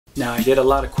Now I get a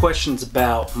lot of questions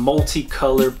about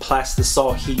multicolored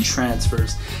Plastisol heat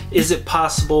transfers. Is it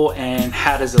possible and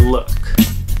how does it look?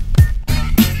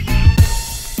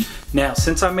 Now,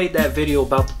 since I made that video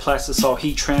about the Plastisol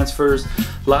heat transfers,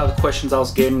 a lot of the questions I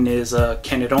was getting is,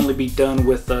 can it only be done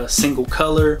with a single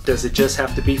color? Does it just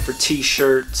have to be for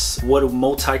t-shirts? What do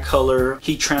multicolor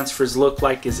heat transfers look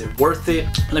like? Is it worth it?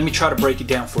 Let me try to break it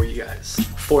down for you guys.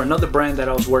 For another brand that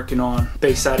I was working on,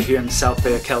 based out of here in the South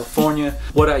Bay of California,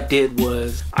 what I did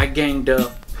was I ganged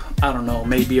up, I don't know,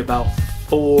 maybe about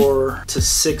 4 to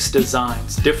 6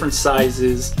 designs, different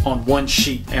sizes on one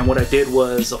sheet. And what I did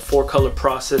was a 4-color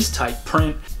process type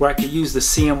print where I could use the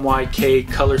CMYK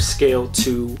color scale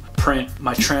to print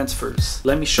my transfers.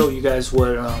 Let me show you guys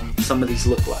what some of these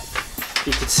look like.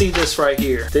 You can see this right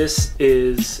here. This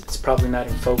is, it's probably not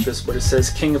in focus, but it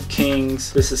says King of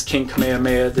Kings. This is King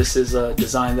Kamehameha. This is a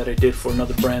design that I did for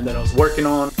another brand that I was working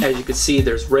on. As you can see,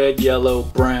 there's red, yellow,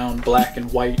 brown, black,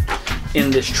 and white in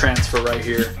this transfer right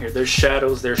here. There's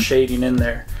shadows, there's shading in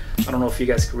there. I don't know if you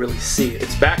guys can really see it.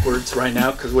 It's backwards right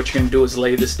now because what you're gonna do is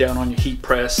lay this down on your heat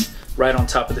press right on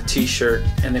top of the t-shirt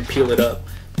and then peel it up.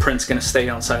 Print's gonna stay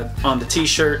on the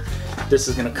t-shirt. This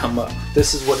is gonna come up.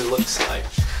 This is what it looks like.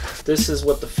 This is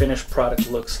what the finished product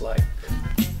looks like.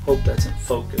 Hope that's in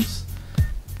focus.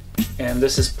 And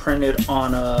this is printed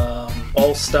on a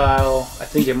all style, I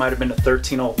think it might have been a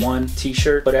 1301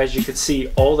 t-shirt, but as you can see,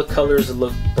 all the colors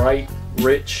look bright,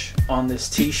 rich on this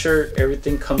t-shirt.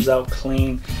 Everything comes out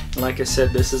clean. And like I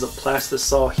said, this is a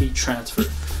Plastisol heat transfer.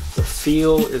 The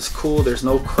feel is cool, there's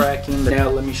no cracking. Now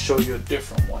let me show you a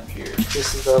different one here.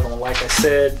 This is the other one. Like I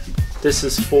said, this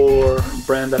is for a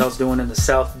brand that I was doing in the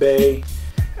South Bay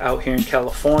out here in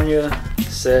California. It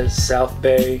says South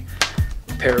Bay,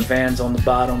 a pair of Vans on the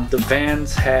bottom. The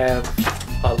Vans have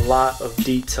a lot of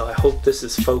detail. I hope this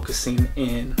is focusing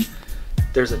in.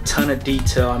 There's a ton of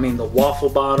detail. I mean, the waffle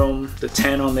bottom, the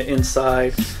tan on the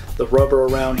inside, the rubber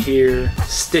around here,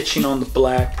 stitching on the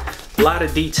black, a lot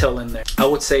of detail in there. I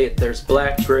would say there's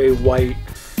black, gray, white,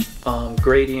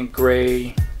 gradient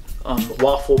gray. The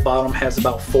waffle bottom has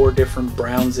about 4 different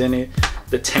browns in it.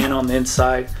 The tan on the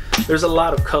inside. There's a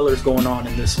lot of colors going on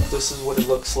in this one. This is what it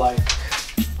looks like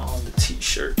on the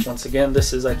t-shirt. Once again,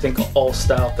 this is, I think, an all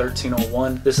style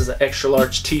 1301. This is an extra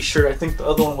large t-shirt. I think the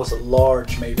other one was a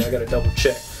large, maybe. I gotta double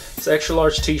check. It's an extra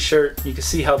large t-shirt. You can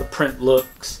see how the print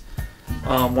looks.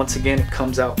 Once again, it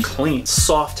comes out clean.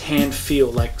 Soft hand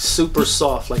feel, like super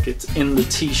soft, like it's in the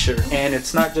t-shirt. And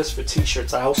it's not just for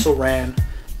t-shirts. I also ran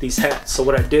these hats. So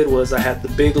what I did was I had the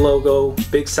big logo,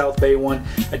 big South Bay one.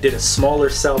 I did a smaller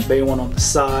South Bay one on the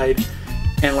side.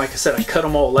 And like I said, I cut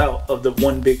them all out of the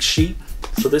one big sheet.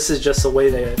 So this is just a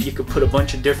way that you could put a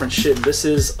bunch of different shit. This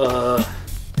is a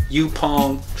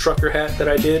U-Pong trucker hat that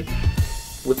I did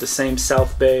with the same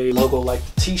South Bay logo like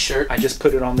the t-shirt. I just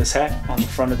put it on this hat on the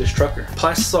front of this trucker.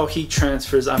 Plastisol heat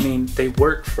transfers, I mean, they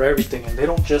work for everything, and they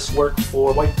don't just work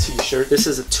for white t-shirt. This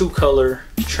is a 2-color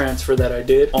transfer that I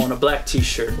did on a black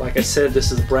t-shirt. Like I said,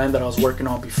 this is a brand that I was working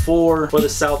on before for the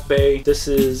South Bay. This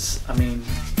is, I mean,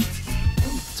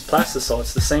 it's Plastisol.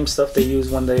 It's the same stuff they use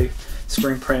when they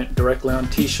screen print directly on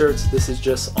t-shirts. This is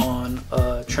just on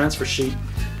a transfer sheet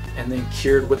and then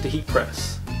cured with the heat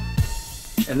press.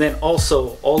 And then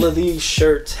also, all of these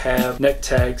shirts have neck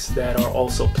tags that are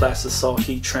also Plastisol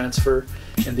heat transfer.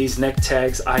 And these neck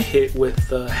tags I hit with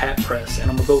the hat press. And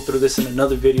I'm gonna go through this in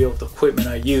another video of the equipment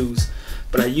I use.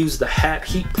 But I use the hat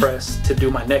heat press to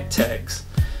do my neck tags.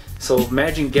 So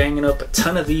imagine ganging up a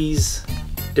ton of these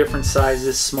different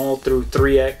sizes, small through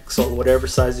 3X or whatever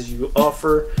sizes you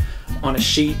offer on a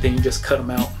sheet, then you just cut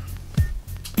them out.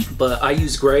 But I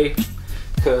use gray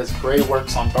because gray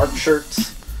works on dark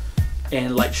shirts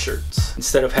and light shirts.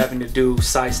 Instead of having to do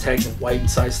size tags in white and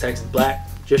size tags in black,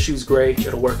 just use gray,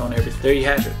 it'll work on everything. There you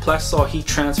have it, Plastisol heat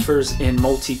transfers in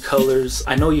multi-colors.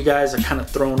 I know you guys are kind of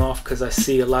thrown off because I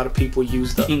see a lot of people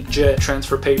use the inkjet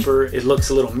transfer paper. It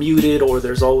looks a little muted, or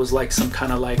there's always like some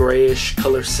kind of like grayish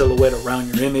color silhouette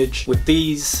around your image. With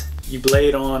these, you lay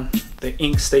it on, the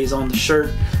ink stays on the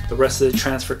shirt, the rest of the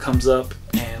transfer comes up,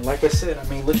 and like I said, I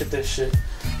mean, look at this shit.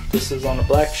 This is on a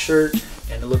black shirt,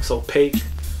 and it looks opaque.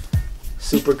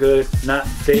 Super good, not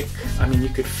thick. I mean, you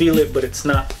could feel it, but it's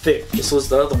not thick. This was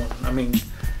the other one. I mean,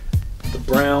 the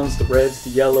browns, the reds,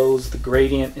 the yellows, the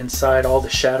gradient inside, all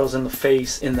the shadows in the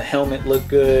face, in the helmet look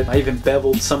good. I even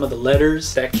beveled some of the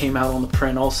letters that came out on the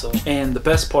print also. And the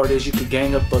best part is you could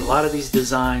gang up a lot of these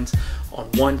designs on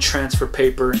one transfer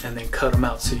paper and then cut them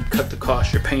out. So you cut the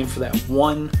cost. You're paying for that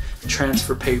one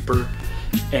transfer paper,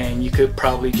 and you could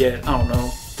probably get, I don't know,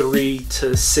 3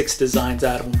 to 6 designs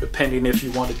out of them, depending if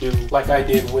you want to do like I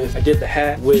did the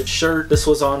hat with shirt. This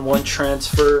was on one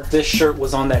transfer. This shirt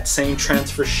was on that same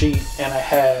transfer sheet, and I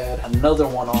had another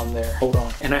one on there. Hold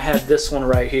on. And I had this one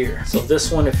right here. So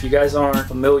this one, if you guys aren't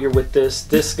familiar with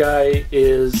this guy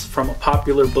is from a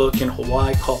popular book in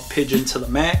Hawaii called Pigeon to the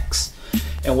Max.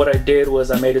 And what I did was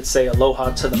I made it say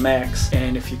Aloha to the Max,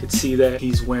 and if you could see that,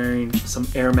 he's wearing some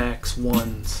Air Max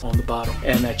 1s on the bottom,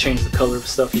 and I changed the color of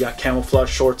stuff. You got camouflage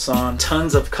shorts on,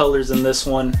 tons of colors in this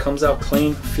one. Comes out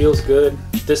clean, feels good.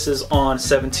 This is on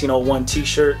 1701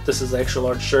 t-shirt. This is the extra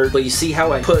large shirt, but you see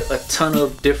how I put a ton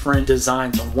of different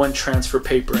designs on one transfer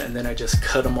paper, and then I just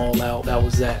cut them all out. That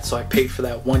was that. So I paid for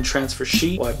that one transfer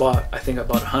sheet. Well, I think I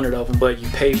bought 100 of them, but you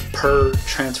pay per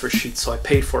transfer sheet. So I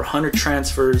paid for 100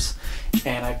 transfers,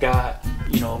 and I got,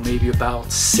 you know, maybe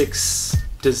about 6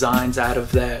 designs out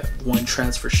of that one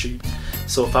transfer sheet.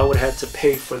 So if I would have had to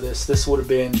pay for this would have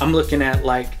been, I'm looking at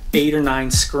like 8 or 9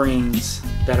 screens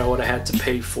that I would have had to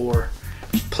pay for,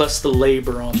 plus the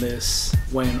labor on this,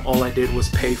 when all I did was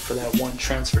pay for that one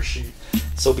transfer sheet.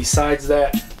 So besides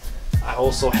that, I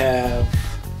also have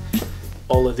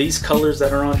all of these colors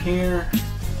that are on here,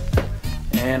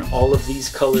 and all of these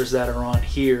colors that are on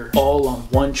here, all on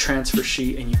one transfer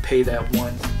sheet, and you pay that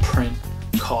one print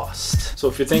cost. So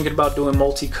if you're thinking about doing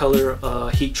multicolor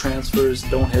heat transfers,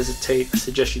 don't hesitate. I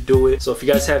suggest you do it. So if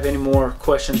you guys have any more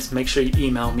questions, make sure you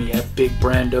email me at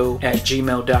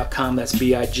bigbrando@gmail.com. That's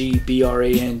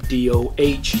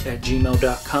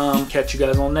BIGBRANDOH@gmail.com. Catch you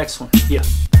guys on the next one. Yeah.